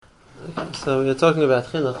So we were talking about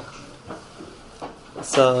chinuch.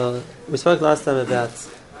 So we spoke last time about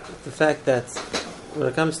the fact that when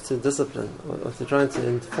it comes to discipline, or to trying to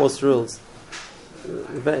enforce rules,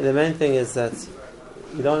 the main thing is that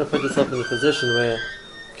you don't want to put yourself in a position where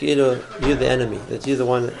you're the enemy, that you're the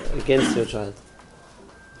one against your child.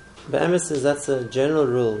 But Amos says that's a general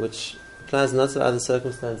rule which applies in lots of other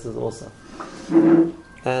circumstances also.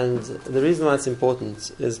 And the reason why it's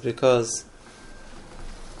important is because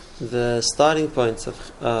the starting point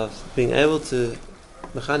of being able to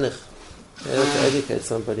mechanech, able to educate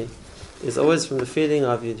somebody, is always from the feeling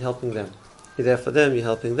of you helping them. You're there for them, you're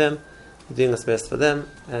helping them, you're doing what's best for them,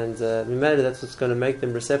 and that's what's going to make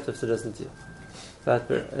them receptive to listen to you.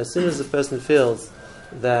 But as soon as the person feels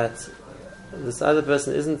that this other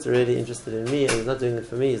person isn't really interested in me and he's not doing it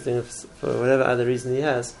for me, he's doing it for whatever other reason he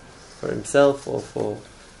has, for himself or for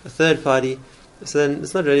a third party, so then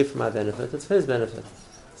it's not really for my benefit, it's for his benefit.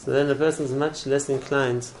 So then the person is much less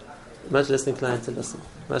inclined to listen,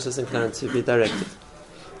 much less inclined to be directed.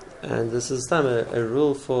 And this is a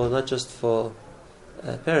rule for not just for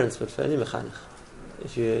parents, but for any mechanech.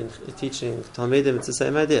 If you're teaching talmidim, it's the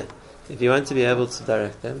same idea. If you want to be able to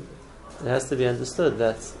direct them, it has to be understood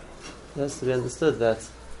that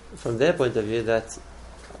from their point of view, that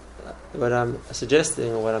what I'm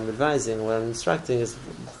suggesting or what I'm advising or what I'm instructing is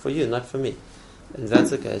for you, not for me. And if that's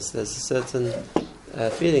the case, there's a certain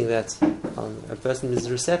feeling that a person is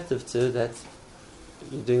receptive to, that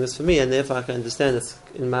you're doing this for me, and therefore I can understand it's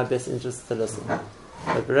in my best interest to listen.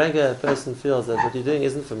 But a person feels that what you're doing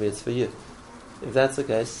isn't for me, it's for you. If that's the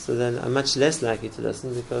case, so then I'm much less likely to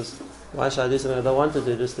listen, because why should I do something I don't want to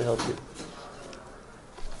do just to help you?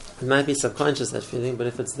 It might be subconscious, that feeling, but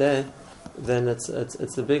if it's there, then it's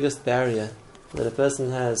the biggest barrier that a person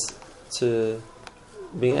has to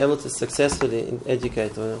being able to successfully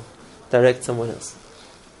educate or direct someone else.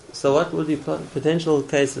 So what would be potential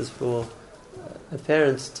cases for a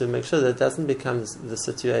parent to make sure that it doesn't become the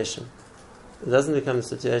situation? It doesn't become the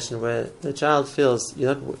situation where the child feels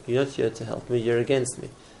you're not here to help me, you're against me,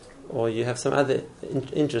 or you have some other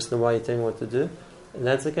interest in why you're telling me what to do. And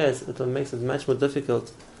that's the case, it makes it much more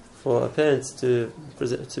difficult for a parent to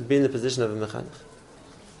be in the position of a mechanech.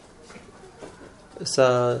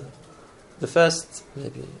 So the first,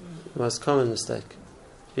 maybe most common mistake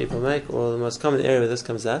people make, or the most common area where this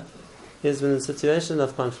comes up, is when the situation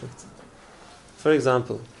of conflict. For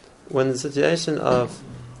example, when the situation of,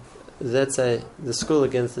 let's say, the school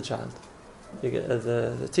against the child,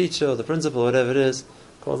 the teacher or the principal, whatever it is,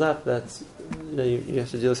 calls up that you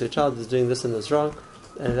have to deal with your child who's doing this and this wrong,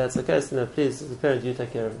 and if that's the case, please, as a parent, you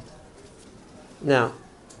take care of it. Now,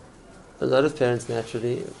 a lot of parents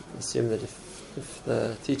naturally assume that if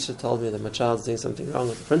the teacher told me that my child's doing something wrong,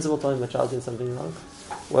 or the principal told me my child's doing something wrong,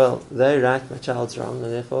 well, they're right, my child's wrong,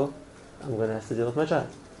 and therefore I'm going to have to deal with my child.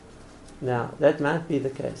 Now, that might be the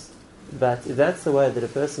case, but if that's the way that a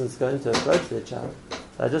person is going to approach their child,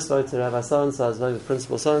 I just spoke to Rabbi so-and-so, I spoke to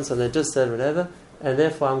Principal so-and-so, and they just said whatever, and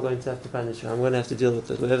therefore I'm going to have to punish you, I'm going to have to deal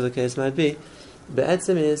with it, whatever the case might be. The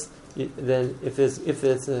etzem is, then if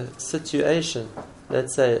there's a situation,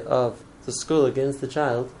 let's say, of the school against the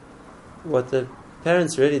child, what the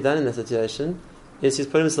parent's really done in that situation is he's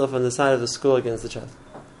put himself on the side of the school against the child.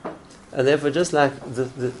 And therefore, just like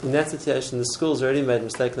in that situation, the school's already made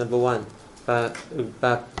mistake number one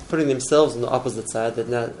by putting themselves on the opposite side, that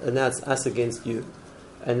now it's us against you.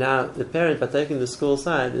 And now the parent, by taking the school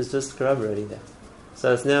side, is just corroborating that.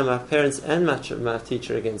 So it's now my parents and my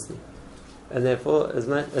teacher against me. And therefore,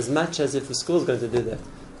 as much as if the school is going to do that,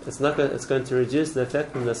 it's going to reduce the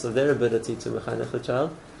effectiveness of their ability to mechanech the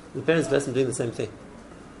child. The parent's basically doing the same thing.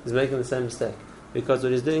 He's making the same mistake. Because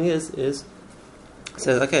what he's doing is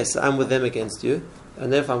says, okay, so I'm with them against you,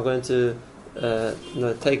 and therefore I'm going to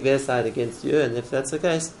take their side against you, and if that's the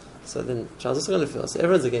case, so then the child's also going to feel, so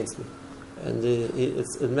everyone's against me. And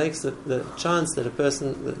it makes the chance that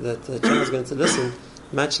that the child is going to listen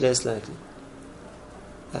much less likely.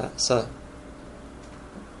 So,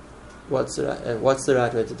 what's the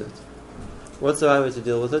right way to do it? What's the right way to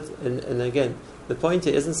deal with it? And again, the point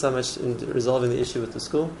here isn't so much in resolving the issue with the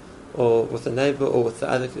school, or with the neighbor, or with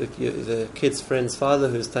the kid's friend's father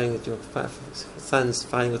who's telling that your son's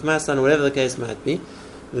fighting with my son, or whatever the case might be.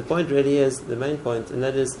 The point really is the main point, and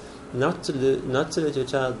that is not to let your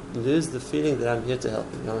child lose the feeling that I'm here to help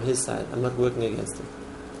him, I'm on his side, I'm not working against him.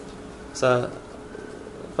 So,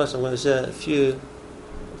 first I'm going to share a few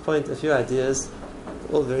ideas,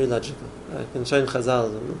 all very logical. I can show him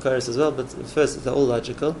Chazal and Koros as well, but first they're all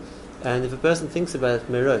logical. And if a person thinks about it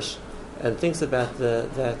merosh, and thinks about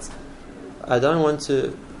that I don't want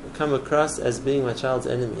to come across as being my child's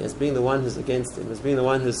enemy, as being the one who's against him, as being the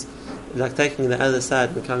one who's like taking the other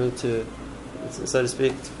side and coming to, so to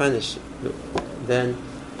speak, to punish, then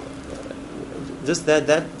just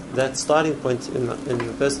that starting point in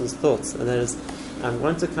the person's thoughts, and that is, I'm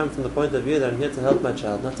going to come from the point of view that I'm here to help my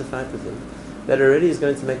child, not to fight with him. That already is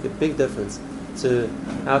going to make a big difference to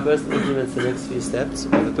how a person implements the next few steps,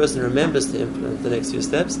 or the person remembers to implement the next few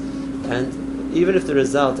steps, and even if the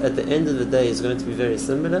result at the end of the day is going to be very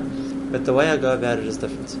similar, but the way I go about it is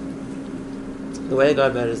different. The way I go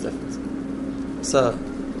about it is different. So,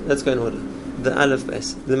 let's go in order. The Aleph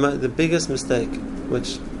base. The biggest mistake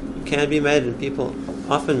which can be made, and people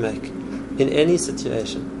often make, in any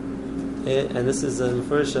situation, and this is a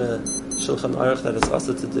Shulchan Aruch that is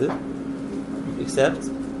also to do, except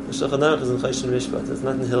the Shulchan Aruch is in Choshen Mishpat. It's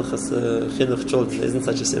not in Hilchas Chinuch Children. There isn't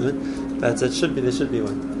such a simon, but there should be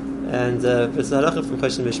one. And it's a halacha from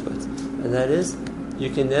Choshen Mishpat, and that is, you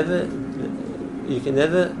can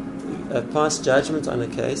never pass judgment on a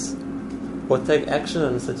case or take action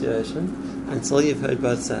on a situation until you've heard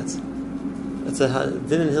both sides. It's a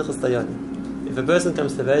din in Hilchas Dayanim. If a person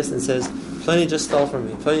comes to base and says, Ploni just stole from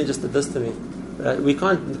me, Ploni just did this to me, we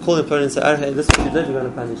can't call him Ploni and say, hey, this is what you did, we're going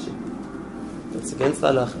to punish you. It's against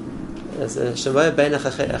the halacha. As a Shemaya Bein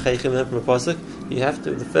HaChaychim from a pasuk,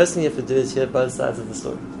 the first thing you have to do is hear both sides of the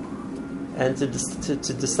story. And to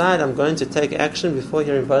decide I'm going to take action before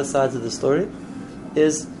hearing both sides of the story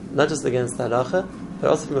is not just against the halacha, but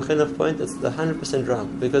also from a chinuch point, it's 100%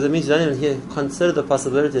 wrong. Because it means you don't even consider the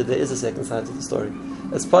possibility that there is a second side to the story.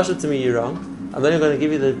 It's partial to me, you're wrong. I'm not even going to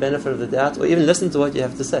give you the benefit of the doubt, or even listen to what you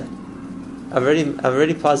have to say. I've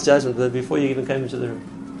already passed judgment before you even came into the room.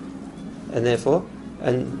 And therefore,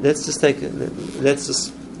 let's just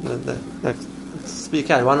speak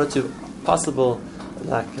out one or two possible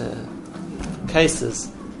cases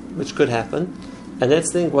which could happen, and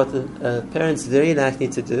let's think what the parents very likely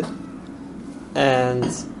to do, and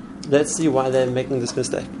let's see why they're making this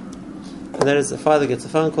mistake. And that is, the father gets a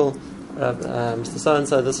phone call, Mr.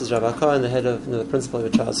 So-and-so, this is Rabbi Cohen, the head of the principal of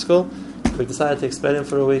your child's school. We decided to expel him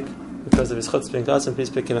for a week because of his chutz being gods, and please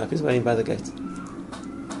pick him up. He's waiting by the gate.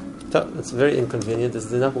 So, that's very inconvenient. This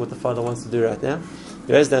is not what the father wants to do right now.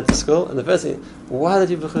 He goes down to school, and the first thing, why did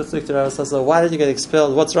you to Rabbi So-and-so? Why did you get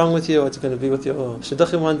expelled? What's wrong with you? What's going to be with your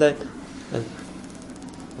shidduchim one day? And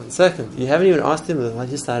 1 second, you haven't even asked him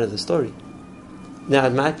his side of the story. Now,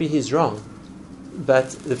 it might be he's wrong,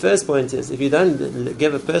 but the first point is, if you don't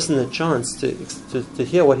give a person a chance to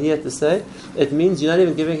hear what he had to say, it means you're not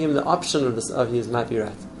even giving him the option of he might be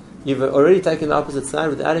right. You've already taken the opposite side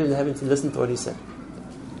without even having to listen to what he said.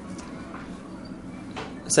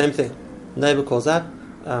 Same thing. Neighbor calls up,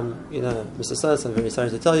 Mr. Sons, I'm very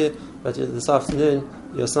sorry to tell you, but this afternoon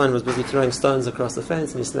your son was busy throwing stones across the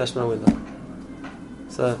fence and he smashed my window.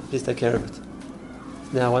 So please take care of it.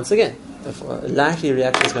 Now, once again, if a likely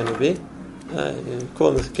reaction is going to be, you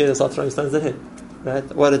call the kid and start throwing stones at him. Right?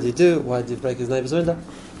 What did he do? Why did he break his neighbor's window?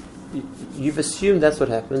 You've assumed that's what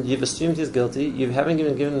happened. You've assumed he's guilty. You haven't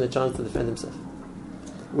even given him the chance to defend himself.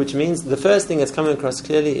 Which means the first thing that's coming across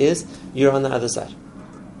clearly is you're on the other side.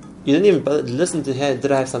 You didn't even listen to hear,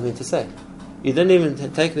 did I have something to say? You didn't even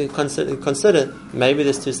consider maybe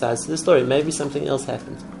there's two sides to the story. Maybe something else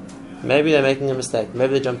happened. Maybe they're making a mistake.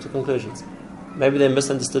 Maybe they jumped to conclusions. Maybe they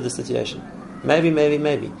misunderstood the situation. Maybe.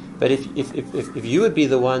 But if you would be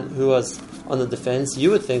the one who was on the defense,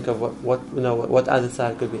 you would think of what other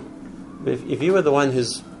side could be. But if you were the one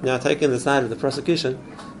who's now taking the side of the prosecution,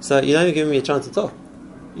 so you're not even giving me a chance to talk.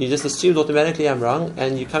 You just assumed automatically I'm wrong,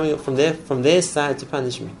 and you're coming from their side to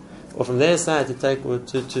punish me, or from their side to take and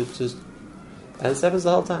this happens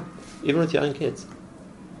the whole time, even with your own kids.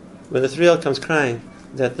 When the 3-year-old comes crying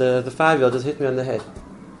that the 5-year-old just hit me on the head,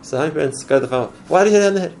 so home parents go to the father, why did you hit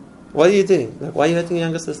on the head? What are you doing? Why are you hitting your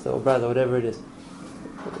younger sister or brother, whatever it is?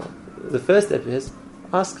 The first step is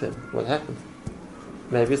ask them what happened.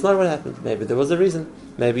 Maybe it's not what happened. Maybe there was a reason.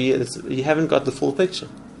 Maybe you haven't got the full picture.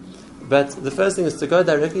 But the first thing is to go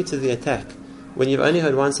directly to the attack. When you've only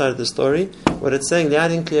heard one side of the story, what it's saying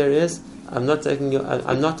loud and clear is, I'm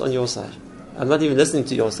not on your side. I'm not even listening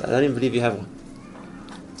to your side. I don't even believe you have one.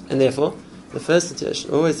 And therefore, the first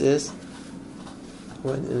situation always is,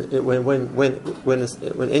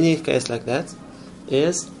 when any case like that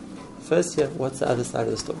is, first hear what's the other side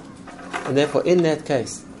of the story. And therefore, in that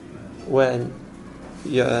case, when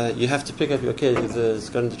you have to pick up your kid who's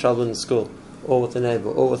got into trouble in school, or with a neighbor,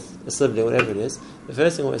 or with a sibling, whatever it is, the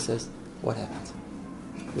first thing always says, what happened?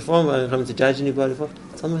 Before I'm coming to judge anybody,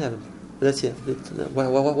 tell me what happened. Let's hear.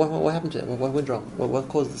 What happened to it? What went wrong? What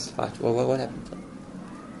caused this fight? What happened?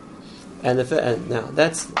 And now,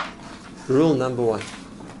 that's rule number one.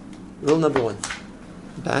 Rule number one.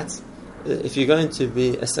 But if you're going to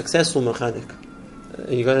be a successful mechanic,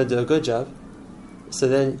 and you're going to do a good job, so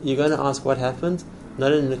then you're going to ask what happened,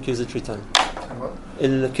 not in an accusatory tone. What?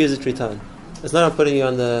 In an accusatory tone. It's not I'm putting you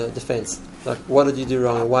on the defense. Like, what did you do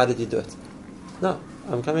wrong and why did you do it? No,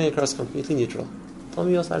 I'm coming across completely neutral. Tell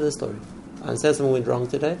me your side of the story. I understand something went wrong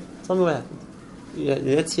today. Tell me what happened.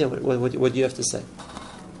 Let's hear what you have to say.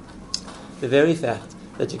 The very fact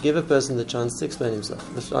that you give a person the chance to explain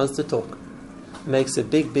himself, the chance to talk, makes a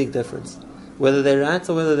big, big difference. Whether they're right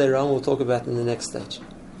or whether they're wrong, we'll talk about in the next stage.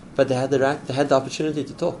 But they had the opportunity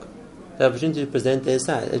to talk, the opportunity to present their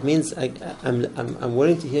side. It means I'm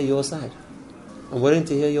willing to hear your side. I'm willing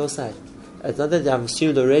to hear your side. It's not that I've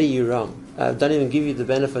assumed already you're wrong. I don't even give you the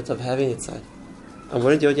benefit of having its side. I'm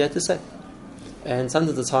willing to hear what you have to say. And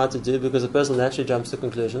sometimes it's hard to do because a person naturally jumps to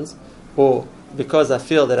conclusions, or because I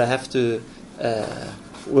feel that I have to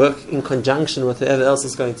work in conjunction with whoever else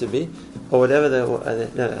is going to be, or whatever. I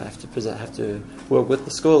have to work with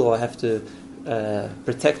the school, or I have to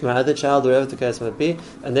protect my other child, wherever the case might be,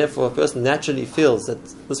 and therefore a person naturally feels that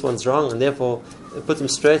this one's wrong, and therefore it puts him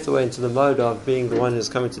straight away into the mode of being the one who's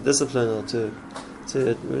coming to discipline or to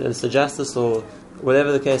administer justice or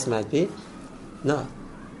whatever the case might be. No,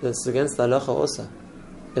 it's against the halacha also.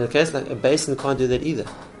 In a case like a Beis Din can't do that either.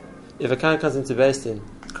 If a guy comes into Beis Din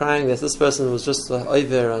crying that this person was just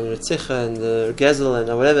over on Ritzicha and Gezel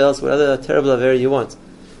and whatever else, whatever terrible avera you want,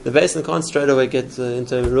 the Beis Din can't straight away get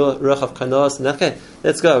into ruach of kanos and okay,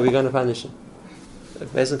 let's go, we're going to punish him. The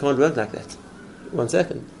Beis Din can't work like that. 1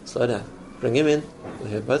 second, slow down, bring him in, we'll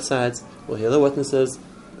hear both sides, we'll hear the witnesses,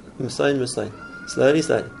 Musayin, slowly,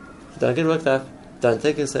 don't get worked up, don't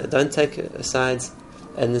take sides.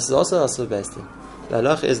 And this is also Beis Din. The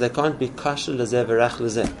halacha is they can't be kasher lezeh v'rach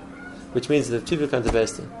lezeh, which means that if two people come to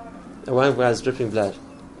Beis Din, and one guy is dripping blood,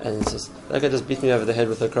 and he says, that guy just beat me over the head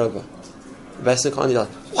with a crowbar. Beis Din can't be like,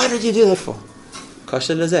 why did you do that for?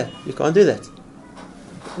 Kasher lezeh, you can't do that.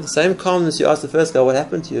 The same calmness you ask the first guy, what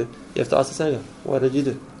happened to you, you have to ask the second guy, what did you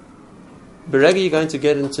do? Berega, you're going to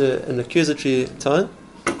get into an accusatory tone,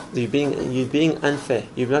 you're being unfair,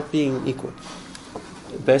 you're not being equal.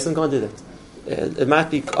 Beis Din can't do that. It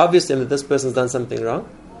might be obvious to him that this person's done something wrong,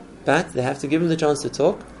 but they have to give him the chance to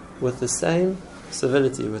talk with the same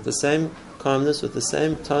civility, with the same calmness, with the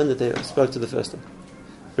same tone that they spoke to the first one.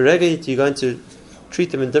 Berega, you're going to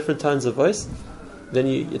treat them in different tones of voice, then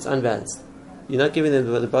it's unbalanced. You're not giving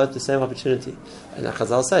them both the same opportunity. And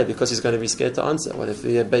Chazal say, because he's going to be scared to answer. What if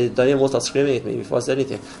Dayan will start screaming at me before I say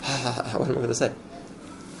anything? What am I going to say?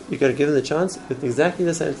 You've got to give them the chance with exactly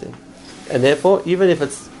the same thing. And therefore, even if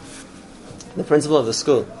it's the principal of the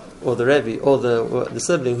school, or the Rebbe, or the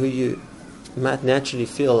sibling who you might naturally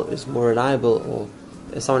feel is more reliable, or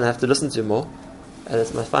is someone I have to listen to more, and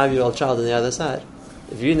it's my 5-year-old child on the other side,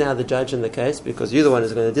 if you're now the judge in the case, because you're the one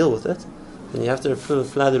who's going to deal with it, then you have to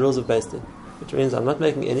apply the rules of Beis Din, which means I'm not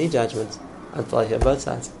making any judgment until I hear both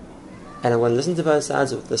sides. And I'm going to listen to both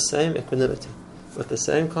sides with the same equanimity, with the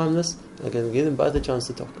same calmness, and I'm going to give them both a chance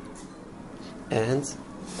to talk. And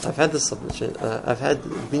I've had this opportunity.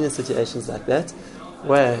 Been in situations like that,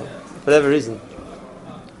 where, for whatever reason,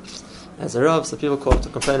 as a Rav, so people call to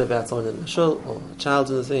complain about someone in the shul or a child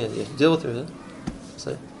in the thing, and you have to deal with it.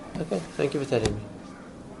 So, okay, thank you for telling me.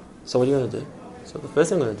 So what are you going to do? So the first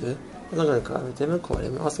thing I'm going to do is I'm going to call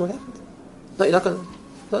him and ask him what happened. No, you're not going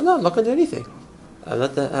to. No, I'm not going to do anything. I'm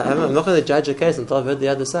not going to judge a case until I've heard the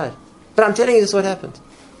other side. But I'm telling you this is what happened.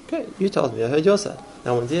 Okay, you told me, I heard your side.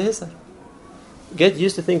 Now I want to hear his side. Get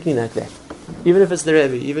used to thinking like that. Even if it's the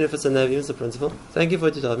Rebbe, even if it's the Navi, even if it's the principal. Thank you for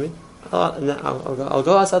what you told me. I'll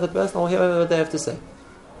go outside the person, I'll hear what they have to say.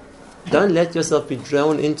 Don't let yourself be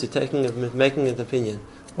drawn into making an opinion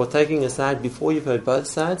or taking a side before you've heard both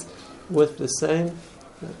sides with the same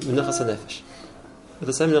menuchas nefesh. With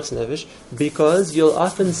the same menuchas nefesh, because you'll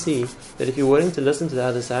often see that if you're willing to listen to the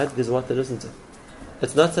other side, there's what to listen to.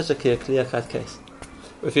 It's not such a clear-cut case.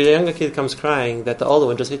 If your younger kid comes crying that the older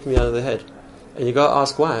one just hit me over the head, and you go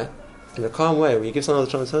ask why, in a calm way, where you give someone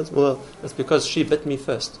the chance, well, it's because she bit me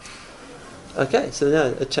first. Okay, so now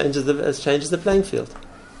it changes the playing field.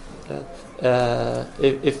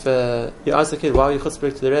 If you ask the kid, why are you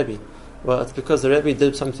chutzpah to the Rebbe? Well, it's because the Rebbe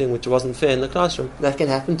did something which wasn't fair in the classroom. That can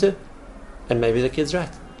happen too. And maybe the kid's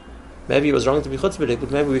right. Maybe it was wrong to be chutzpah,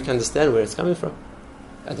 but maybe we can understand where it's coming from.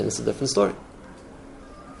 And then it's a different story.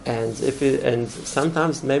 And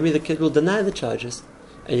sometimes maybe the kid will deny the charges.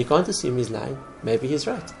 And you can't assume he's lying. Maybe he's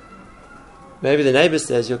right. Maybe the neighbor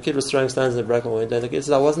says your kid was throwing stones at a broken window, and the kid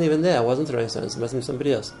says, I wasn't even there, I wasn't throwing stones, it must be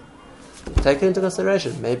somebody else. Take it into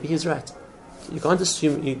consideration. Maybe he's right. You can't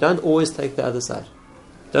assume, you don't always take the other side.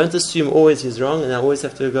 Don't assume always he's wrong and I always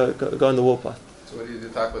have to go on the warpath. So what do you do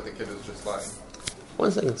talk with the kid who's just lying?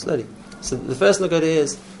 1 second, slowly. So the first nukada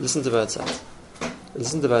is listen to both sides.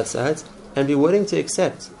 Listen to both sides and be willing to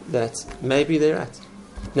accept that maybe they're right.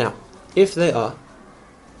 Now, if they are,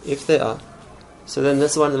 so then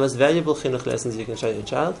that's one of the most valuable chinuch lessons you can show your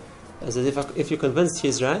child. Is that if you're convinced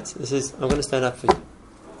he's right, this is, I'm going to stand up for you.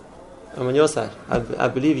 I'm on your side. I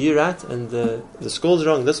believe you're right, and the school's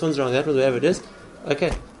wrong, this one's wrong, that one's whatever it is.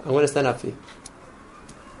 Okay, I'm going to stand up for you.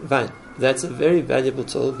 Fine. That's a very valuable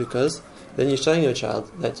tool because then you're showing your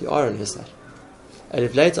child that you are on his side. And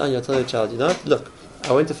if later on you'll tell your child, you know what, look,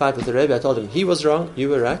 I went to fight with the Rebbe, I told him he was wrong, you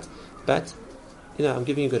were right, but, I'm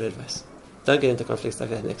giving you good advice. Don't get into conflicts like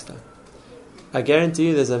that next time. I guarantee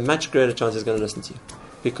you there's a much greater chance he's going to listen to you.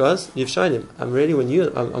 Because you've shown him, I'm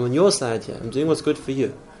on your side here, I'm doing what's good for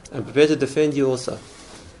you. I'm prepared to defend you also.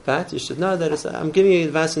 But you should know that I'm giving you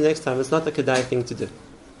advice the next time, it's not a kedai thing to do.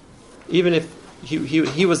 Even if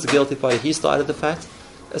he was the guilty party, he started the fight,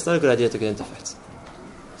 it's not a good idea to get into fights.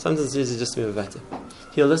 Sometimes it's easy just to be mavater.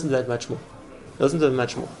 He'll listen to that much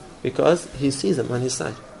more. Because he sees him on his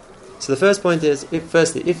side. So the first point is,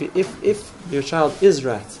 if your child is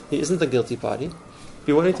right, he isn't the guilty party,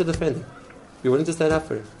 be willing to defend him. Be willing to stand up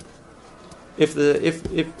for him.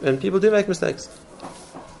 And people do make mistakes.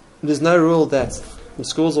 There's no rule that the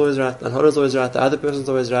school's always right, and Hora's always right, the other person's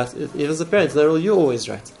always right. Even as a parent, there's no rule you're always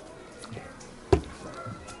right.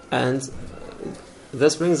 And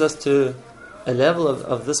this brings us to a level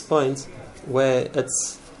of this point where it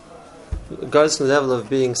goes to the level of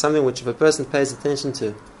being something which if a person pays attention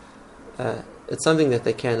to, it's something that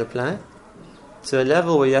they can apply, to a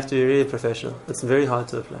level where you have to be really professional. It's very hard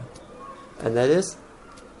to apply. And that is,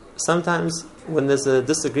 sometimes when there's a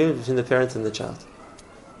disagreement between the parent and the child,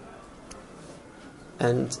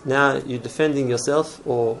 and now you're defending yourself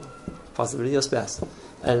or possibly your spouse,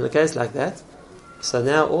 and in a case like that, so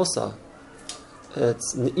now also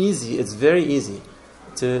it's very easy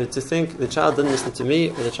to think the child didn't listen to me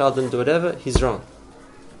or the child didn't do whatever, he's wrong.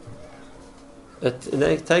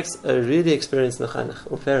 It takes a really experienced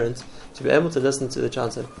mechanech or parent to be able to listen to the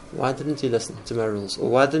child and say, why didn't you listen to my rules? Or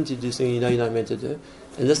why didn't you do something you know you're not meant to do?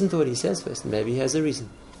 And listen to what he says first. Maybe he has a reason.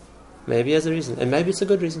 And maybe it's a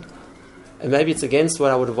good reason. And maybe it's against what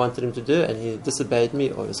I would have wanted him to do and he disobeyed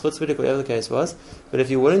me or his chutzpah, whatever the case was. But if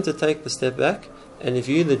you're willing to take the step back, and if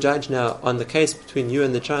you're the judge now on the case between you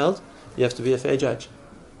and the child, you have to be a fair judge.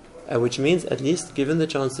 Which means at least give him the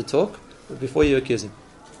chance to talk before you accuse him.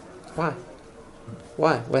 Why?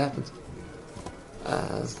 What happened?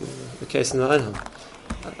 The case in my own home.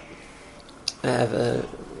 I have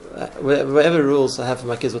whatever rules I have for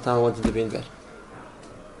my kids, what time I want them to be in bed.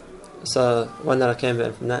 So one night I came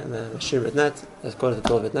back from my shiur at night, it's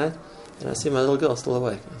 11:45 at night, and I see my little girl still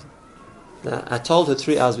awake. Now, I told her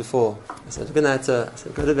 3 hours before. I said, good night, sir. I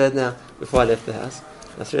said, go to bed now, before I left the house.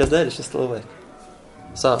 Now 3 hours later, she's still awake.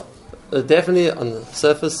 So, definitely on the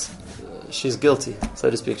surface, she's guilty, so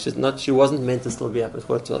to speak. She wasn't meant to still be up at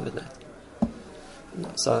 12 at night.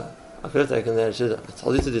 So, I could have taken that and said, I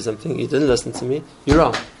told you to do something, you didn't listen to me, you're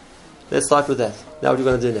wrong. Let's start with that. Now what are you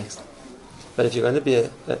going to do next? But if you're going to be a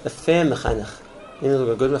fair mechanech,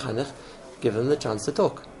 a good mechanech, give them the chance to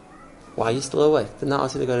talk. Why are you still awake? Didn't I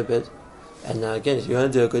ask you to go to bed? And now again, if you're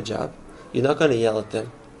going to do a good job, you're not going to yell at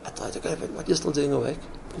them, I told you to go to bed, what, you're still doing awake?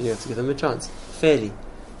 You have to give them a chance, fairly.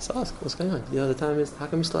 So ask, what's going on? The time is, how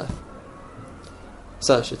come you still up?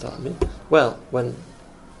 So she told me, well, when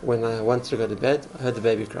I wanted to go to bed, I heard the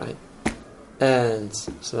baby crying. And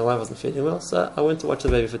so my wife wasn't feeling well, so I went to watch the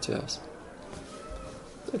baby for 2 hours.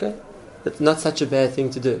 Okay. It's not such a bad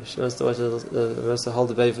thing to do. She wants to wants to hold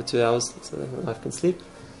the baby for 2 hours so that my wife can sleep.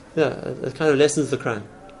 Yeah, it kind of lessens the crime.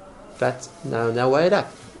 But now weigh it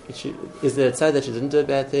up. Is there a side that she didn't do a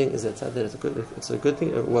bad thing? Is there a side that it's a good thing?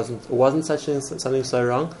 It wasn't something so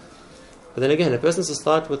wrong. But then again, a person to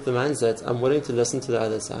start with the mindset, I'm willing to listen to the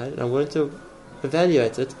other side, and I'm willing to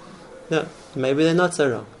evaluate it. No, maybe they're not so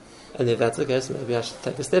wrong. And if that's the case, maybe I should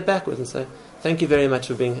take a step backwards and say, thank you very much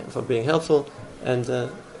for being helpful. And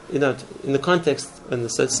in the context and the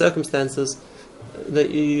circumstances,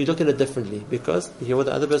 you look at it differently because you hear what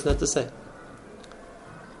the other person had to say.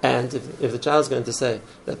 And if the child's going to say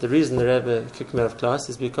that the reason the Rebbe kicked me out of class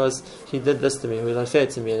is because he did this to me, he was unfair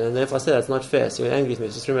to me, and if I said that's not fair, so he was angry with me,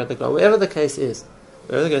 just threw me out the class. Whatever the case is,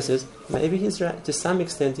 maybe he's right. To some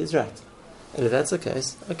extent, he's right. And if that's the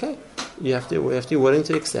case, okay, we have to be willing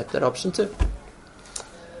to accept that option too.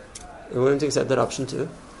 We're willing to accept that option too.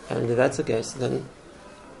 And if that's the case, then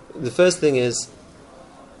the first thing is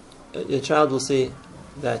your child will see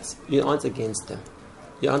that you aren't against them.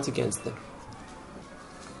 You aren't against them.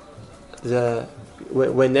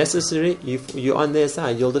 When necessary, you're on their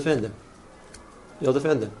side. You'll defend them. you'll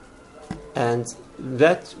defend them. And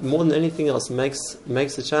that, more than anything else, makes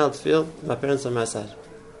the child feel, my parents are on my side.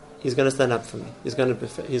 He's going to stand up for me. He's going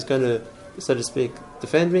to, so to speak,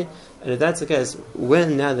 defend me. And if that's the case,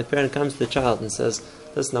 when now the parent comes to the child and says,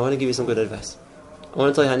 listen, I want to give you some good advice. I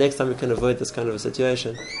want to tell you how next time we can avoid this kind of a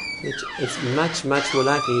situation. It's much, much more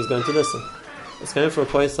likely he's going to listen. It's coming from a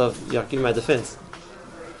point of, give me my defense.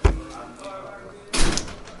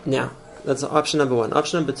 Now, that's option number one.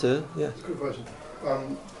 Option number two, yeah. Good question.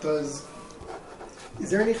 Is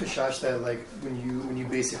there any chashash that, like, when you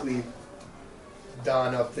basically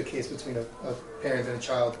don up the case between a parent and a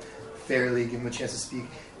child fairly, give him a chance to speak,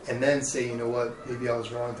 and then say, you know what, maybe I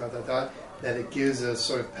was wrong, that it gives a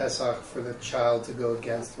sort of pesach for the child to go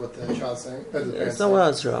against what the child's saying? Or the it's not what I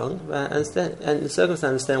was wrong, but I understand, and in the circumstance, I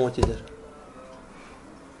understand what you did.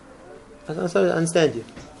 I understand you.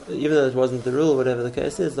 Even though it wasn't the rule, whatever the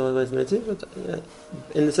case is, the way it's meant to, but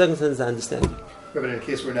in the circumstances, I understand you. But in a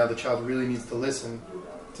case where now the child really needs to listen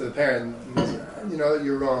to the parent, you know,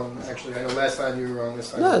 you're wrong, actually. I know last time you were wrong,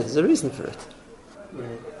 this time. No, there's a reason for it. What do you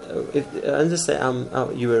mean? If I just say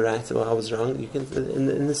you were right or I was wrong, you can.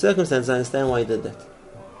 In the circumstance, I understand why you did that.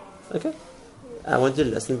 Okay, I want you to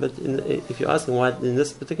listen, but if you're asking why in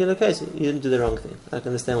this particular case you didn't do the wrong thing, I can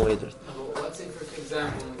understand why you did it. Well, let's say, for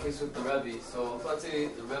example, in the case with the Rebbe, so let's say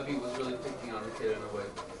the Rebbe was really picking on the kid in a way,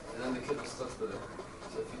 and then the kid was stuck with it.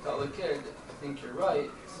 So if you tell the kid, I think you're right,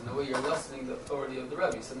 so in a way you're lessening the authority of the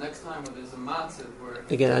Rebbe. So next time when there's a matzah where...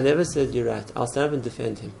 Again, I never said you're right. I'll stand up and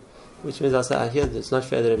defend him. Which means I'll say, I hear that it's not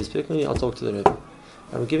fair that the Rebbe's picking on you, I'll talk to the Rebbe.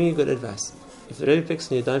 I'm giving you good advice. If the Rebbe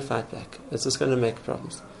picks on you, don't fight back. It's just going to make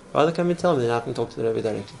problems. Rather come and tell me, then I can talk to the Rebbe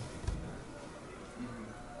directly.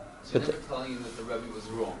 So you're never telling him that the Rebbe was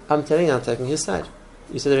wrong? I'm telling you, I'm taking his side.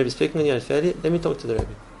 You said the Rebbe's picking on you unfairly, let me talk to the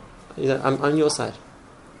Rebbe. I'm on your side.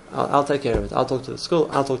 I'll take care of it. I'll talk to the school,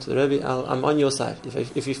 I'll talk to the Rebbe, I'm on your side.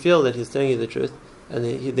 If you feel that he's telling you the truth, and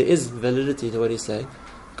there is validity to what he's saying,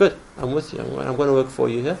 good, I'm with you. I'm going to work for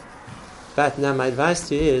you here. But now my advice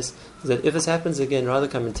to you is that if this happens again, rather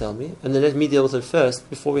come and tell me, and then let me deal with it first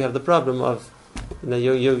before we have the problem of,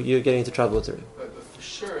 you're getting into trouble with the Rebbe. But for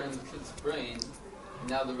sure, in the kid's brain,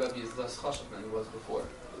 now the Rebbe is less chashuv than he was before.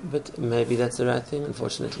 But maybe that's the right thing,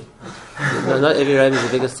 unfortunately. Not every Rebbe is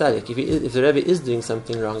the biggest tzaddik. If the Rebbe is doing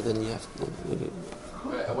something wrong, then you have to...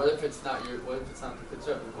 Right. What if it's not the kid's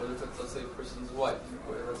Rebbe? What if it's, let's say, a person's wife?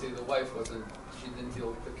 Let's say the wife she didn't deal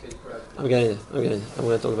with the kid correctly. I'm getting there. I'm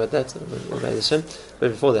going to talk about that. But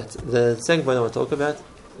before that, the second point I want to talk about...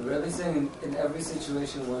 The Rebbe is saying in every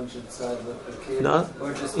situation one should side with the kid? No,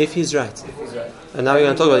 or just if he's right. If he's right. And now we're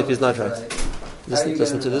going to talk about if he's not right.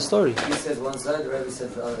 Listen to the story. You said one side, the Rebbe said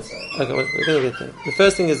the other side. Okay, we're going to get there. The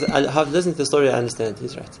first thing is, I have to listen to the story, I understand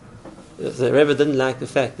he's right. The Rebbe didn't like the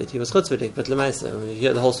fact that he was chutzpahdik, but Lemaisa, when you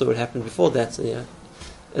hear the whole story what happened before that, so yeah,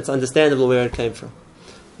 it's understandable where it came from.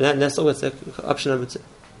 And let's talk about option number 2.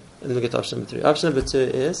 And then we'll get to option number 3. Option number 2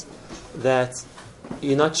 is that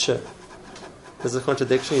you're not sure. There's a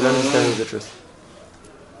contradiction, you don't understand the truth.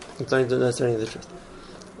 You don't understand the truth.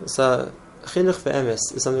 So, chinuch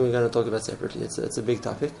ve'emes is something we're going to talk about separately. It's a big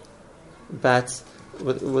topic. But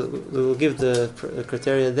we'll give the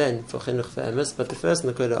criteria then for chinuch ve'emes. But the first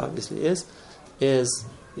nakuda obviously is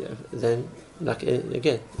then, like,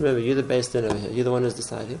 again, remember, you're the base din over here. You're the one who's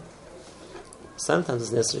deciding. Sometimes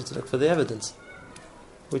it's necessary to look for the evidence.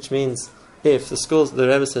 Which means, if the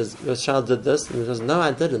Rebbe says, your child did this, and he says, no,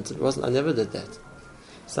 I didn't, I never did that.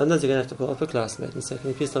 Sometimes you're going to have to pull up a classmate and say, can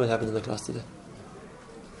you please tell me what happened in the class today?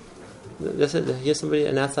 That's it, here's somebody,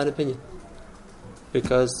 an outside opinion.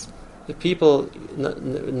 Because the people not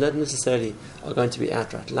necessarily are going to be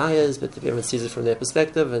outright liars, but if everyone sees it from their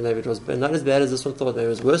perspective, and maybe it was not as bad as this one thought, maybe it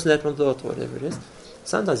was worse than that one thought, or whatever it is,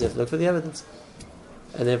 sometimes you have to look for the evidence.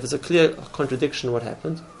 And if it's a clear contradiction in what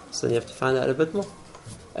happened, so then you have to find out a bit more.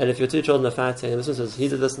 And if your two children are fighting, and this one says, he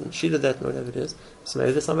did this and she did that, and whatever it is, so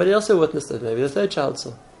maybe there's somebody else who witnessed it, maybe the third child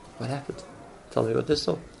saw. What happened? Tell me what they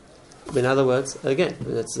saw. In other words, again,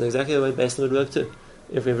 that's exactly the way Beis Din would work too.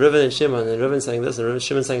 If we have Reuven and Shimon, and Reuven saying this, and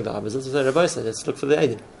Shimon saying the opposite, so Rabbi said, let's look for the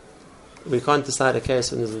Eidim. We can't decide a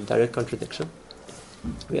case when there's a direct contradiction.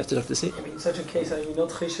 We have to look to see. In such a case, are you not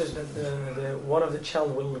cheshish that the one of the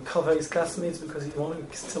child will cover his classmates because he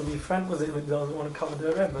wants to still be friends with him and doesn't want to cover the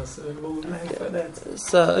Rebbe, so we'll blame for that.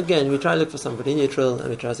 So again, we try to look for somebody neutral, and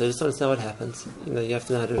we try to say, just understand what happens. You have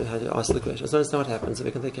to know how to ask the question. Just understand what happens, so we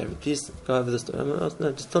can take care of it. Please go over the story.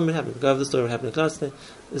 No, just tell me what happened. Go over the story, what happened in class today.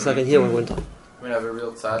 It's like I can hear one time. We have a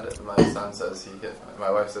real tzad. My son says my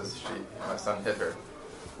wife says my son hit her.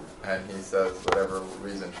 And he says, whatever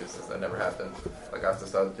reason, she says that never happened. Like, I have to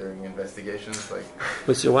start doing investigations, like...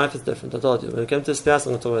 With your wife is different, I told you. When it comes to spouse,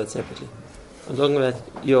 I'm going to talk about it separately. I'm talking about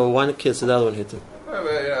your one kid, so the other one hit him. But,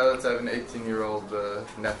 let's have an 18-year-old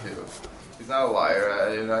nephew. He's not a liar.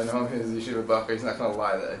 I know him. He's a yeshiva bacher. He's not going to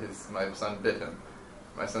lie that my son bit him.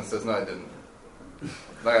 My son says, no, I didn't.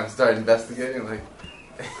 I'm starting investigating.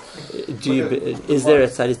 Is there a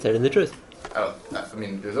tzad in the truth?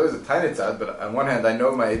 There's always a tiny tzad, but on one hand, I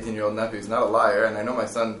know my 18-year-old nephew is not a liar, and I know my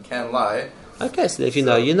son can lie. Okay, so if you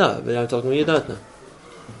know, you know. But I'm talking about you don't know.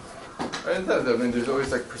 There's always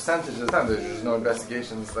percentages of the time. There's no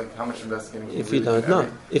investigations. How much investigating? If you don't know,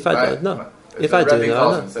 if I don't know, if I do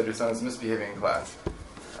know, I know. Said your son is misbehaving in class,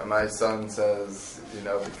 and my son says,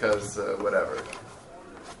 because whatever.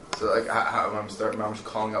 So I'm just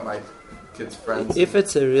calling up my kids' friends. If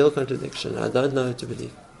it's a real contradiction, I don't know who to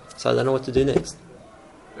believe, so I don't know what to do next.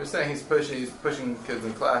 They're saying he's pushing kids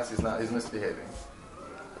in class. He's misbehaving.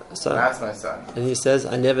 So I asked my son, and he says,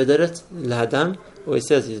 I never did it, lahadam. Or he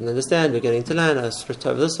says, he doesn't understand, we're getting to land, I stripped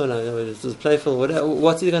over this one, it was playful, whatever.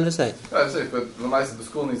 What's he going to say? I'm saying, but the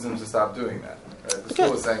school needs him to stop doing that. Right? The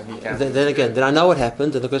school is saying he can't. Then I know what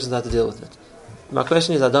happened, and the question is how to deal with it. My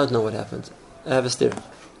question is, I don't know what happened. I have a steer.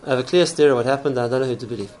 I have a clear steer of what happened, and I don't know who to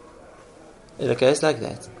believe. In a case like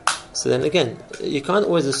that. So then again, you can't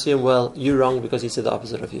always assume, well, you're wrong because he said the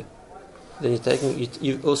opposite of you. Then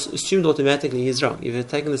you've assumed automatically he's wrong. You've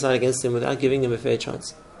taken the side against him without giving him a fair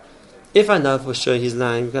chance. If I know for sure he's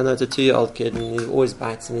lying, I know it's a 2-year-old kid and he always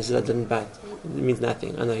bites and he says I didn't bite, it means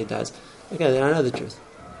nothing, I know he does. Okay, then I know the truth.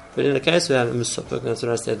 But in a case where I'm musopik, that's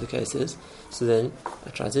what I said the case is, so then I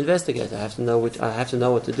try to investigate. I have to know what to do.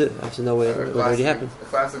 I have to know what already happened. A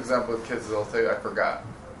classic example with kids is they'll say, I forgot.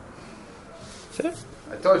 Fair.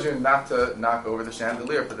 I told you not to knock over the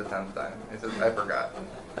chandelier for the 10th time. He says, I forgot.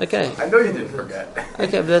 Okay. I know you didn't forget.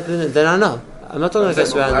 Okay, but then I know. I'm not talking about a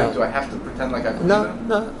case where I know. Do I have to pretend like I forgot?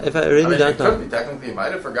 No. If I really don't know. Could be. Technically, you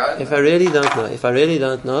might have forgotten. If I really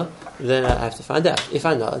don't know, then I have to find out. If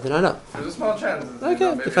I know, then I know. There's a small chance.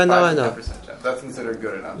 Okay, if I know, I know. That's considered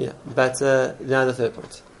good enough. Yeah, but now the third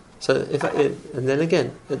point. So and then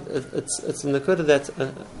again, it's in the code that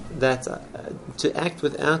to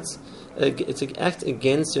act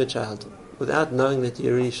against your child without knowing that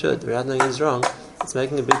you really should, without knowing he's wrong, it's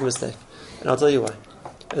making a big mistake. And I'll tell you why.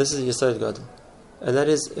 This is Yesod Gadol. And that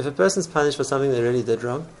is, if a person's punished for something they really did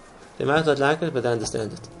wrong, they might not like it, but they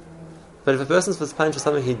understand it. But if a person was punished for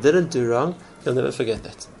something he didn't do wrong, he'll never forget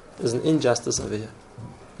that. There's an injustice over here.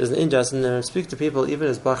 There's an injustice, and I speak to people, even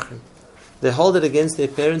as Bachrim. They hold it against their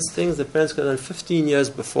parents, things the parents could have done 15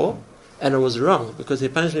 years before, and it was wrong, because they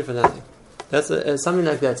punished me for nothing. That's something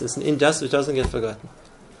like that. It's an injustice which doesn't get forgotten.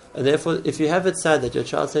 And therefore, if you have it said that your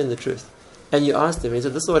child's saying the truth, and you asked him, he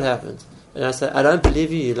said, this is what happened. And I said, I don't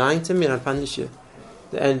believe you, you're lying to me, and I'll punish you.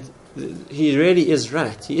 And he really is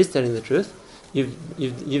right. He is telling the truth.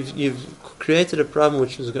 You've created a problem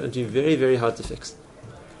which is going to be very, very hard to fix.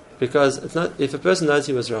 Because it's not, if a person knows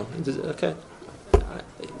he was wrong, okay,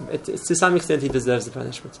 to some extent he deserves the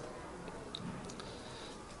punishment.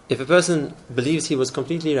 If a person believes he was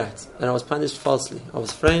completely right, and I was punished falsely, I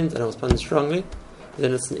was framed and I was punished wrongly,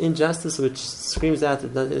 then it's an injustice which screams out,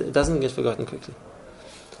 it doesn't get forgotten quickly.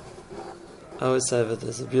 I always say that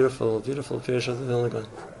there's a beautiful, beautiful Pirish of the Vilna Gaon,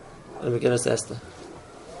 and Megillas Esther,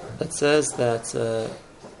 that says that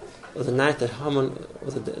the night that Haman,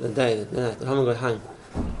 or the night that Haman got hung,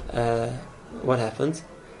 what happened?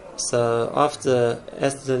 So after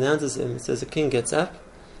Esther announces him, it says the king gets up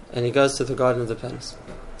and he goes to the garden of the palace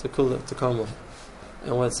to calm off.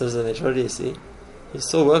 And what it says in what do you see? He's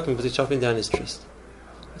still working, but he's chopping down his trees.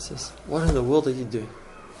 He says, what in the world are you doing?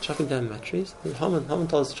 Chopping down my trees? Haman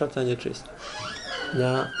told us to chop down your trees.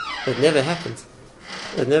 Now, it never happened.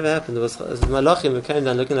 It never happened. It was Malachim who came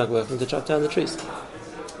down looking like working to chop down the trees.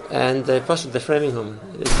 And they're framing Haman.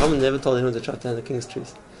 Haman never told anyone to chop down the king's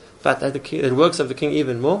trees. But it works of the king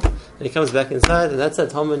even more. And he comes back inside, and that's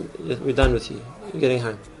it. Haman, we're done with you. You're getting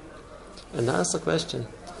home. And now that's the question.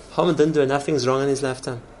 Haman didn't do enough things wrong in his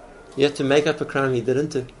lifetime. Yet to make up a crime he didn't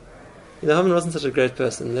do. Haman wasn't such a great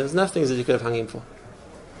person. There was enough things that you could have hung him for.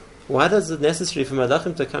 Why is it necessary for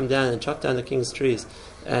Malachim to come down and chop down the king's trees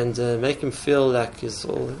and make him feel like he has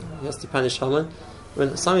to punish Haman?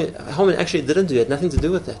 When Haman actually didn't do it, had nothing to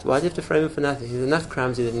do with that. Why do you have to frame him for nothing? He had enough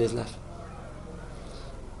crimes he did in his life.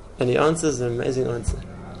 And he answers an amazing answer.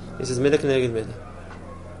 He says, Midah k'neged midah.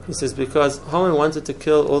 He says, because Haman wanted to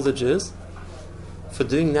kill all the Jews for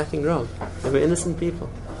doing nothing wrong. They were innocent people.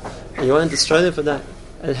 And he wanted to destroy them for that.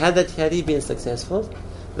 And had he been successful,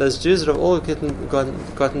 those Jews would have all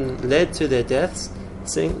gotten led to their deaths,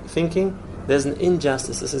 thinking, there's an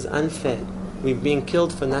injustice, this is unfair. We're being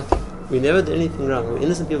killed for nothing. We never did anything wrong. We're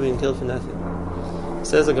innocent people being killed for nothing.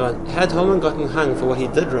 Says the God, had Haman gotten hung for what he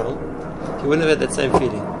did wrong, he wouldn't have had that same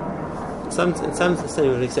feeling. In some sense, he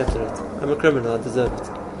would have accepted it. I'm a criminal, I deserve it.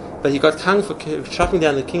 But he got hung for chopping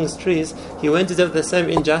down the king's trees. He won't deserve the same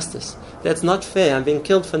injustice. That's not fair. I'm being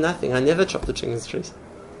killed for nothing. I never chopped the king's trees.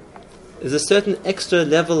 There's a certain extra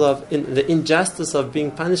level of the injustice of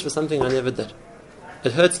being punished for something I never did.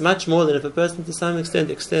 It hurts much more than if a person to some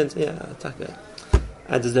extent,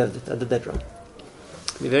 I deserved it. I did that wrong.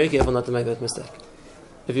 Be very careful not to make that mistake.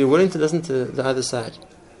 If you're willing to listen to the other side,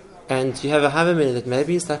 and you have a minute that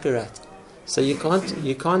maybe he's stuck a rat, so you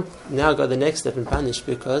can't now go the next step and punish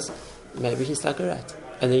because maybe he's stuck a rat,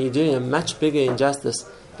 and then you're doing a much bigger injustice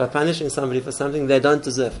by punishing somebody for something they don't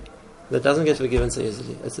deserve. That doesn't get forgiven so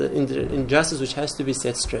easily. It's an injustice which has to be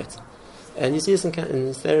set straight. And you see this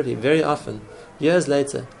in therapy very often. Years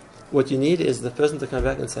later, what you need is the person to come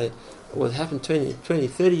back and say, what happened 20,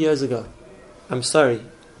 30 years ago, I'm sorry,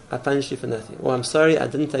 I punished you for nothing. Or I'm sorry, I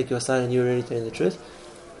didn't take your side and you were really telling the truth.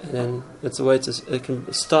 And then it's a way it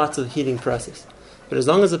can start the healing process. But as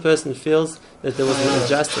long as the person feels that there was an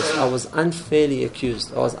injustice, I was unfairly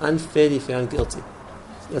accused, I was unfairly found guilty,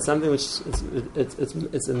 that's something which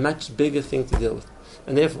it's a much bigger thing to deal with.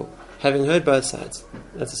 And therefore, having heard both sides,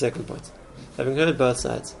 that's the second point. Having heard both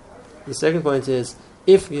sides, the second point is,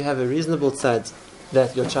 if you have a reasonable side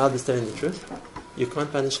that your child is telling the truth, you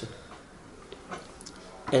can't punish them.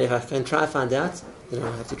 And if I can try to find out, then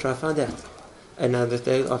I have to try to find out. And now the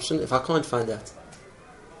third option, if I can't find out,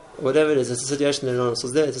 whatever it is, it's a situation that no one else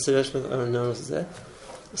is there, it's a situation that no one else is there.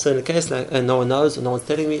 So in a case like, and no one knows, or no one's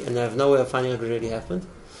telling me, and I have no way of finding out what really happened,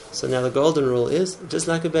 so now the golden rule is, just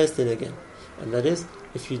like a Beis Din again, and that is,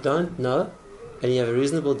 if you don't know, and you have a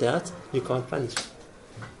reasonable doubt, you can't punish.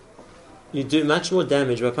 You do much more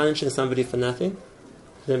damage by punishing somebody for nothing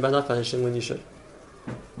than by not punishing when you should.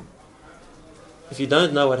 If you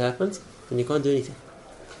don't know what happened, then you can't do anything.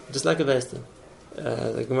 Just like a Beis Din.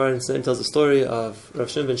 The Gemara tells the story of Rav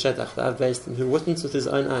Shimon ben Shetach, the Av Beis Din, who witnessed with his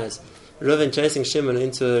own eyes Reuven chasing Shimon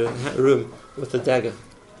into a room with a dagger.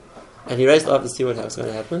 And he raced off to see what was going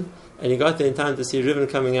to happen. And he got there in time to see Reuven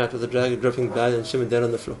coming out with a dagger dripping blood and Shimon dead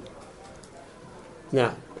on the floor.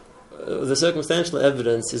 Now, the circumstantial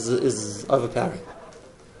evidence is overpowering.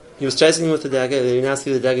 He was chasing him with the dagger, you now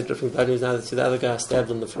see the dagger dripping blood, and you now see the other guy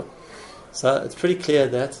stabbed on the floor. So it's pretty clear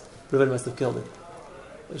that Reuven must have killed him.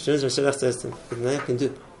 Shimon ben Shetach says to him, "There's nothing I can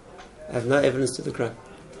do. I have no evidence to the crime.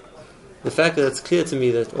 The fact that it's clear to me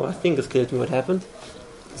that, or I think it's clear to me what happened,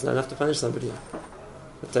 is not enough to punish somebody.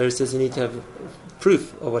 The Torah says you need to have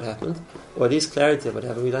proof of what happened, or at least clarity of what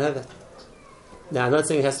happened. We don't have that. Now, I'm not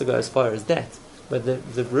saying it has to go as far as that, but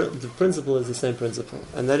the principle is the same principle,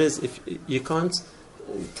 and that is, if you can't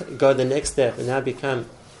go the next step and now become,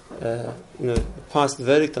 pass the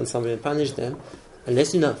verdict on somebody and punish them,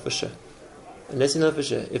 unless you know for sure. Unless you know for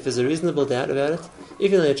sure. If there's a reasonable doubt about it, if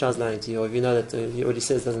you know your child's lying to you, or if you know that what he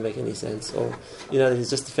says doesn't make any sense, or you know that he's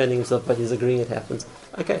just defending himself but he's agreeing it happened,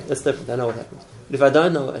 okay, that's different, I know what happened. But if I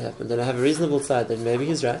don't know what happened, then I have a reasonable side that maybe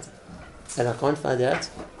he's right, and I can't find out,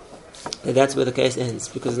 then that's where the case ends,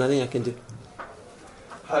 because there's nothing I can do.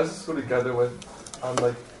 How does this go together with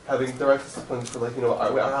having direct discipline for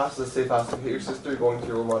our house is a safe house, you hate your sister, going to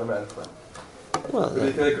your room automatically? Well,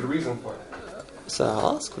 they feel like a good reason for it. So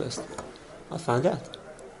I'll ask first. I'll find out.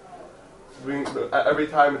 Every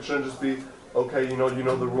time it shouldn't just be, okay, you know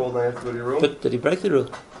the rule, then I have to go to your room. But did he break the rule?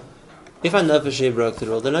 If I know for sure he broke the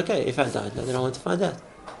rule, then okay. If I don't know, then I want to find out.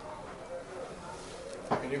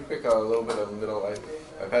 Can you pick a little bit of the middle?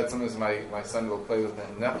 I've had sometimes my son will play with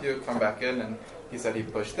a nephew, come back in, and he said he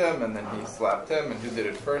pushed him, and then he slapped him, and who did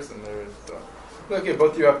it first? And okay,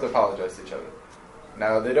 both of you have to apologize to each other.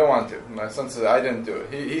 Now they don't want to. My son said, I didn't do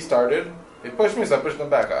it. He started. He pushed me, so I pushed him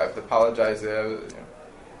back. I have to apologize.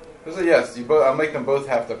 He said, yes, I'll make them both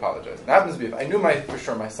have to apologize. It happens to be, if I knew for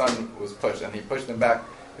sure my son was pushed and he pushed him back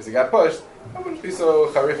because he got pushed, I wouldn't be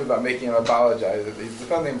so charif about making him apologize. He's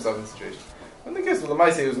defending himself in the situation. In the case with the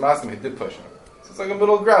Lamaisi, he was masking, he did push him. So it's like a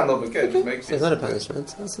middle ground, a little bit. Okay, just make it's not a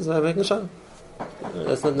punishment. This is why I'm making a shot.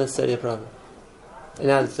 That's not necessarily a problem. And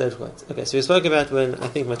now the third point. Okay, so we spoke about when I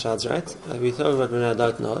think my child's right. We talked about when I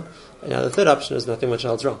don't know. And now the third option is when I think my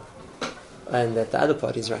child's wrong. And that the other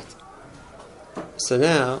party is right. So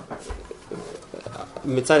now,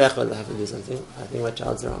 mitzad echad I have to do something. I think my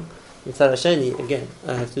child's wrong. Mitzad hasheni, again,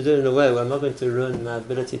 I have to do it in a way where I'm not going to ruin my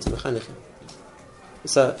ability to mechanech him.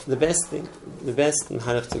 So the best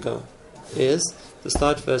mechanech to go is to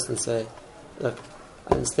start first and say, look,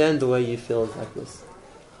 I understand the way you feel like this,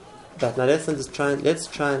 but now let's try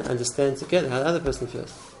and understand together how the other person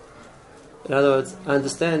feels. In other words, I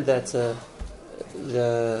understand that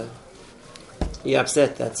you're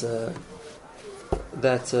upset that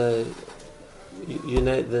you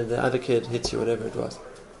know the other kid hits you, whatever it was.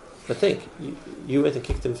 But think, you went and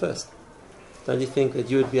kicked him first. Don't you think that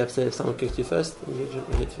you would be upset if someone kicked you first and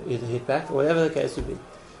you hit back, or whatever the case would be?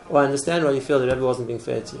 Or I understand why you feel that Rebbe wasn't being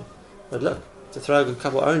fair to you. But look, to throw a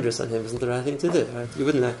couple of oranges on him isn't the right thing to do, right? You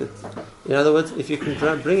wouldn't like it. In other words, if you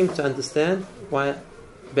can bring him to understand why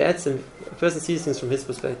Be'etzim, a person sees things from his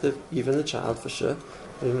perspective, even the child for sure,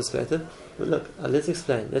 from his perspective. But look, let's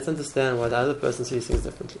explain. Let's understand why the other person sees things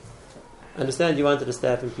differently. I understand you wanted to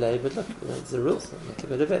stay up and play, but look, it's the rules. You have to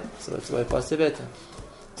go to bed. So it's way past your bedtime.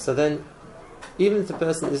 So then, even if the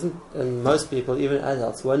person isn't, and most people, even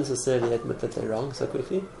adults, won't necessarily admit that they're wrong so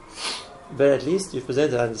quickly, but at least you've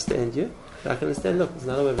presented, I understand you. I can understand, look, there's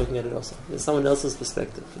another way of looking at it also. There's someone else's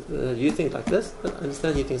perspective. You think like this, but I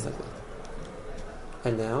understand he thinks like that.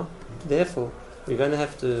 And now, therefore, we're going to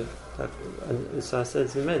have to, so I said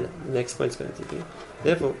to the next point's going to be,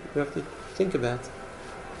 therefore, we have to think about,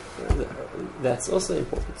 that's also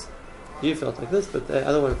important. You felt like this, but the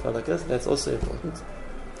other one felt like this, that's also important.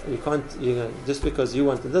 You can't, just because you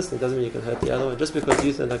wanted this, it doesn't mean you can hurt the other one. Just because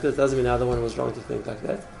you think like this, doesn't mean the other one was wrong to think like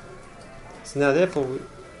that. So now, therefore,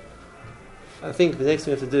 I think the next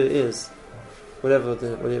thing we have to do is, whatever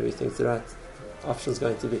you think the right option is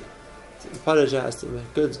going to be, to apologize, to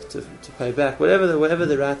make good, to pay back, whatever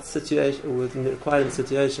the right situation would require in the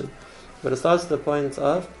situation. But it starts at the point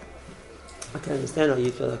of, I can understand why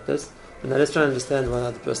you feel like this, and now let's try and understand why the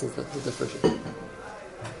other person feels differently.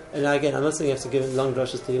 And now again, I'm not saying you have to give long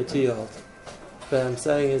brushes to your 2-year-old, but I'm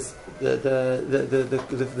saying is the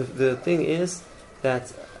thing is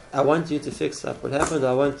that I want you to fix up what happened.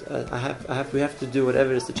 We have to do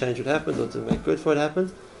whatever it is to change what happened or to make good for what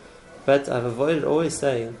happened. But I've avoided always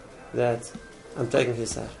saying that I'm taking his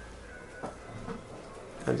side.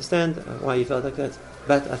 I understand why you felt like that,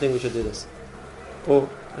 but I think we should do this. Or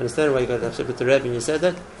I understand why you got upset with the Rebbe and you said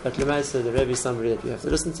that, but Lemay said the Rebbe is somebody that you have to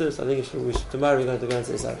listen to, so I think tomorrow we're going to go and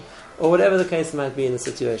say sorry. Or whatever the case might be in the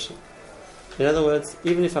situation. In other words,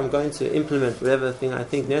 even if I'm going to implement whatever thing I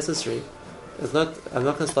think necessary, I'm not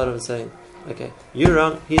going to start off and saying, okay, you're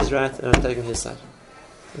wrong, he's right, and I'm taking his side.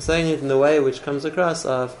 I'm saying it in the way which comes across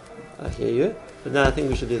of, I hear you, but now I think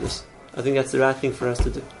we should do this. I think that's the right thing for us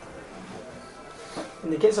to do. In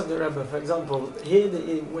the case of the Rebbe, for example, here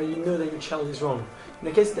where you know that your child is wrong, in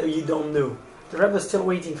the case that you don't know, the Rebbe is still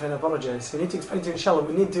waiting for an apology. So you need to explain to him, inshallah,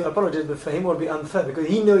 we need to apologize, but for him it would be unfair, because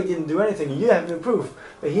he knew he didn't do anything. You have no proof,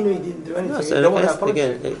 but he knew he didn't do anything. No, so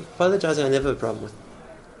again, apologizing I never have a problem with.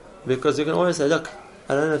 Because you can always say, look,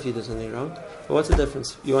 I don't know if you did something wrong, but what's the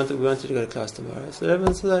difference? We want you to go to class tomorrow. So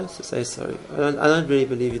everyone says, say sorry. I don't really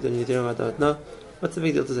believe you did anything wrong. I don't know. What's the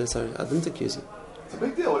big deal to say sorry? I didn't accuse you. It's a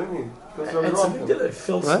big deal. What do you mean? It's a big deal. It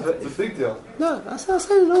feels It's a big deal. No, I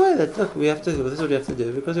say in a way that, look, we have to do this is what we have to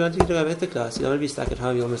do because we want you to go back to class. You don't want to be stuck at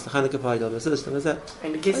home. You'll miss the Hanukkah party. You'll miss this. You'll miss that.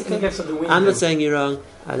 In the case of the window, I'm not saying you're wrong.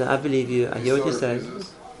 I believe you. I hear what you're saying.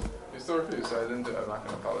 He still refuses. So I didn't do it. I'm not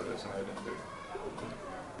going to apologize. And I didn't do it.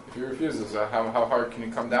 If he refuses, how hard can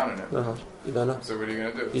you come down on him? No, you don't know. So what are you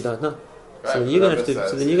going to do? You don't know. Right, So then you're going to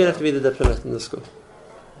have to be the diplomat in the school.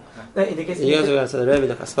 no, in the case You have to go and say, Rebbe,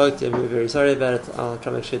 look, I spoke to him. We're very sorry about it. I'll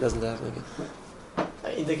try to make sure it doesn't happen again.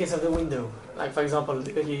 in the case of the window, like for example,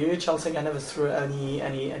 your child saying I never threw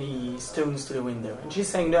any stones to the window, and she's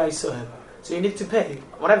saying no, I saw him. So you need to pay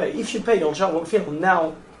whatever. If you pay, your child won't feel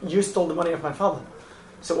now you stole the money of my father.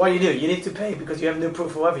 So what do? You need to pay because you have no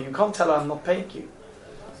proof whatever. You can't tell her I'm not paying you.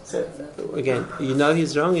 So Again, you know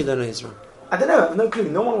he's wrong. You don't know he's wrong. I don't know. I have no clue.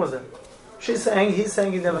 No one was there. He's saying he's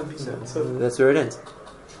never been there. So That's where it ends.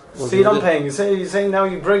 so you're not paying. You're saying now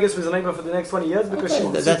you break us with the neighbor for the next 20 years because she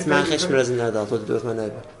wants That's to my pay you. cheshbon as an adult. What to do with my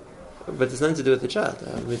neighbor? But it's nothing to do with the child.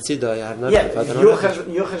 With Sido, I have no Yeah, proof. I don't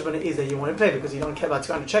your know. cheshbon is that you want to pay because you don't care about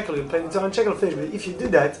 200 shekel. You'll pay the 200 shekel fish. But if you do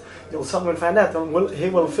that, someone will find out and he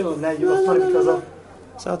will feel now you lost money because of.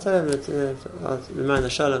 So I'll tell him that I'll remind the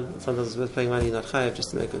shalom. Sometimes it's worth paying money, not chayav, just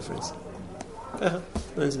to make good friends.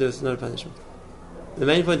 Nothing to do with it's not a punishment. The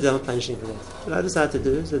main point is I'm not punishing for that. What I decide to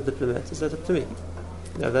do is a diplomat. It's not up to me.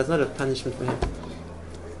 No, that's not a punishment for him.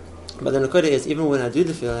 But the Nakoda is, even when I do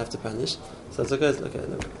the feel I have to punish, so it's okay, look, I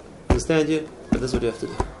understand you, but this is what you have to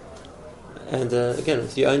do. And again,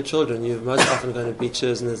 with your own children, you're most often going to be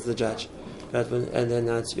chosen as the judge. Right? And then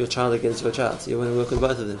it's your child against your child. So you want to work with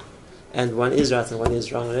both of them. And one is right and one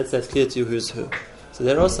is wrong, and that's clear to you who's who. So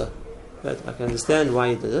there also, right? I can understand why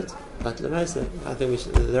you did it, but I think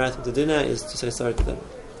the right thing to do now is to say sorry to them,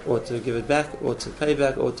 or to give it back, or to pay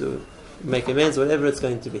back, or to make amends, whatever it's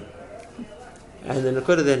going to be. And the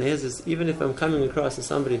Nakoda then is even if I'm coming across as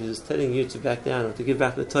somebody who's telling you to back down, or to give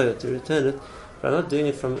back the toy, or to return it, but I'm not doing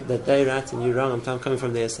it from that they right and you wrong, I'm coming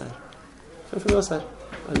from their side. Come from your side.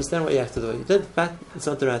 Understand what you have to do. What you did, but it's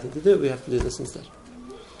not the right thing to do. We have to do this instead.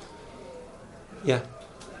 Yeah.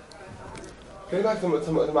 Getting back to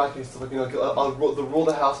my case, like, the rule of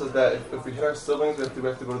the house is that if we hit our siblings, we have to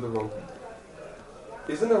go to the room.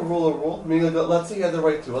 Isn't a rule? Meaning, like, let's say he had the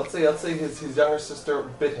right to. Let's say his younger sister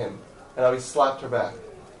bit him, and now he slapped her back.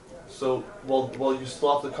 So, well, you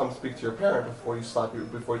still have to come speak to your parent before you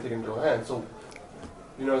take him to your hand. So,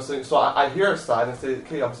 so I hear a side and say,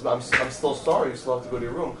 okay, I'm still sorry. You still have to go to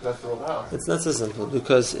your room because that's the rule of the house. It's not so simple,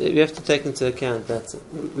 because we have to take into account that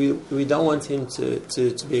we don't want him to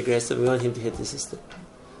be aggressive. We want him to hit his sister.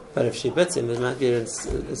 But if she bits him, it might be a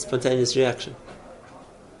spontaneous reaction.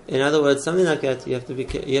 In other words, something like that, you have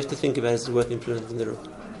to think about is worth implementing the rule.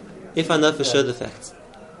 If I know for sure the facts,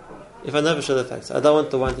 I don't want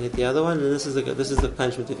the one to hit the other one, and this is the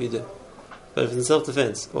punishment if you do. But if it's in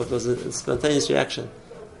self-defense, or it was a spontaneous reaction,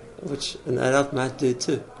 which an adult might do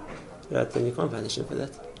too, right, then you can't punish him for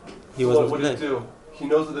that. He wasn't what do you do? He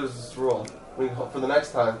knows that there's this rule. For the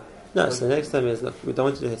next time. No, so the next time is, look, we don't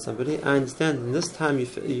want you to hit somebody. I understand. And this time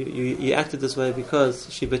you acted this way because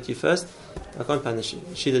she bit you first. I can't punish you.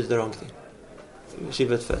 She did the wrong thing. She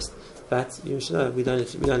bit first. But you should know we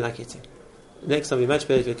don't like hitting. Next time, it'd be much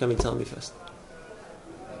better if you come and tell me first.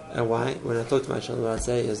 And why? When I talk to my children, what I'd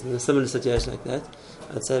say is, in a similar situation like that,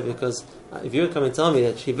 I'd say, because if you would come and tell me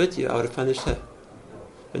that she bit you, I would have punished her.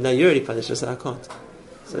 But now you already punished her, so I can't.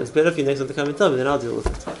 So it's better if you next time to come and tell me, then I'll deal with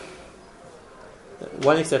it.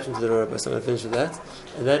 One exception to the rule, so I'm going to finish with that,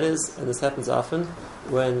 and that is, and this happens often,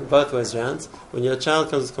 when both ways round, when your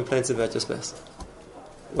child comes with complaints about your spouse.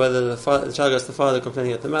 Whether the child goes to the father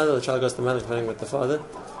complaining about the mother, or the child goes to the mother complaining about the father.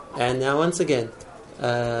 And now once again,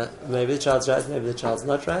 maybe the child's right, maybe the child's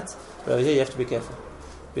not right, but over here you have to be careful.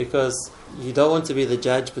 Because you don't want to be the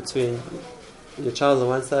judge between your child on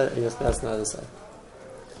one side and your spouse on the other side.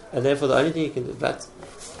 And therefore the only thing you can do, but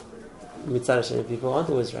Mitzvah Hashem, people aren't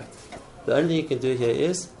always right. The only thing you can do here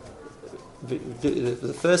is do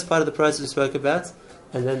the first part of the process we spoke about,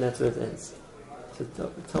 and then that's where it ends.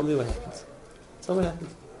 So tell me what happened. Tell me what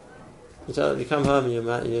happened. You come home and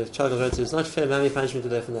your child goes right to, it's not fair, mommy punished me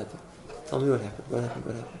today for nothing. Tell me what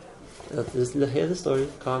happened. Just hear the story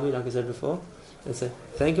calmly, like I said before, and say,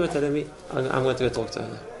 thank you for telling me, I'm going to go talk to her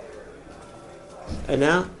now. And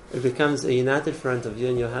now it becomes a united front of you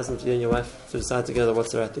and your husband, you and your wife, to decide together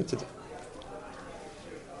what's the right thing to do.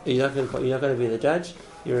 You're not going to be the judge,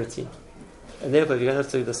 you're a team. And therefore, if you're going to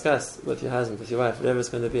have to discuss with your husband, with your wife, whatever it's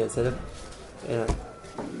going to be, instead of,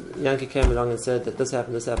 Yankee came along and said that this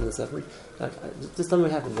happened. Like, just tell me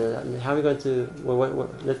what happened. How are we going to?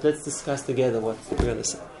 Let's discuss together what we're going to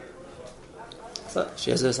say. So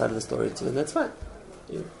she has her side of the story too, and that's fine.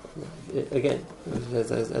 Again,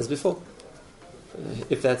 as before,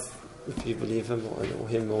 if you believe him or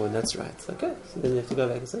him more, and that's right. Okay, so then you have to go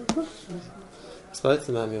back and say, I spoke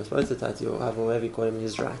to Mami, or spoke to Tati, or whatever you call him, and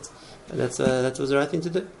he's right, and that was the right thing to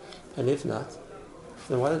do. And if not,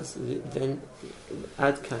 then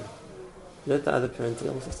add can. Let the other parent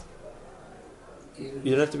deal with it.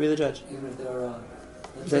 You don't have to be the judge. Even if they're wrong.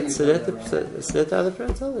 Let the other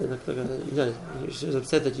parent tell them. She was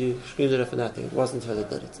upset that you screamed at her for nothing. It wasn't her that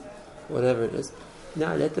did it. Whatever it is.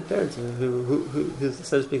 Now let the parent, who's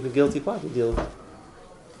so to speak the guilty party, deal with it.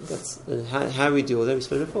 That's how we deal with it. We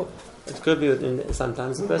spoke before. It could be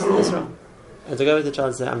sometimes the person is wrong. And to go with the child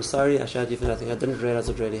and say, I'm sorry I shouted you for nothing, I didn't realize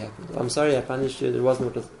what really happened. I'm sorry I punished you,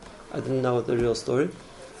 I didn't know the real story.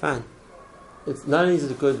 Fine. It's not only is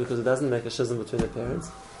it good because it doesn't make a schism between the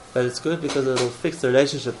parents, but it's good because it'll fix the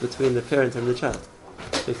relationship between the parent and the child.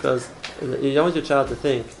 Because you don't want your child to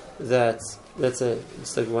think that, let's say,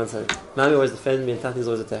 let's take one side, Mommy always defends me and Tati is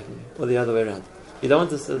always attacking me, or the other way around. You don't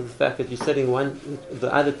want the fact that you're setting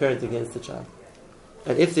the other parent against the child.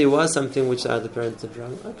 And if there was something which the other parent did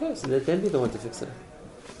wrong, okay, so let them be the one to fix it.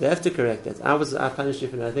 They have to correct that. I punished you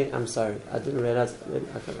for nothing, I'm sorry. I didn't realize,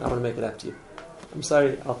 I want to make it up to you. I'm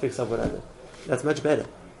sorry, I'll fix up what I did. That's much better.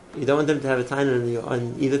 You don't want them to have a time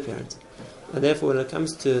on either parent. And therefore, when it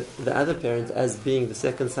comes to the other parent as being the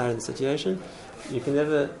second side of the situation, you can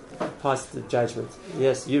never pass the judgment.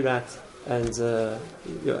 Yes, you're right, and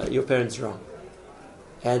your parent's wrong.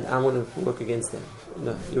 And I want to work against them.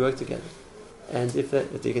 No, you work together. And if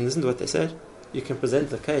you can listen to what they said, you can present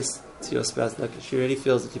the case to your spouse like she really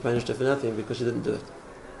feels that you punished her for nothing because she didn't do it.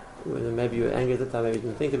 When maybe you were angry at the time, maybe you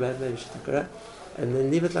didn't think about it, maybe she took her out. And then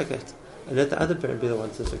leave it like that. And let the other parent be the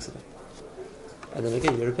one to fix it up. And then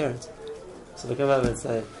again, you're a parent. So they come over and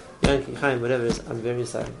say, Yankee, Chaim, whatever it is, I'm very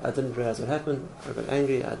sorry. I didn't realize what happened. I got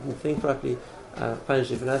angry. I didn't think properly. I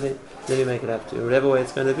punished you for nothing. Let me make it up to you. Whatever way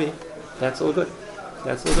it's going to be, that's all good.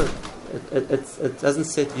 That's all good. it doesn't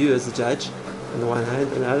set you as a judge on the one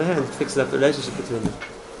hand, on the other hand, it fixes up the relationship between them.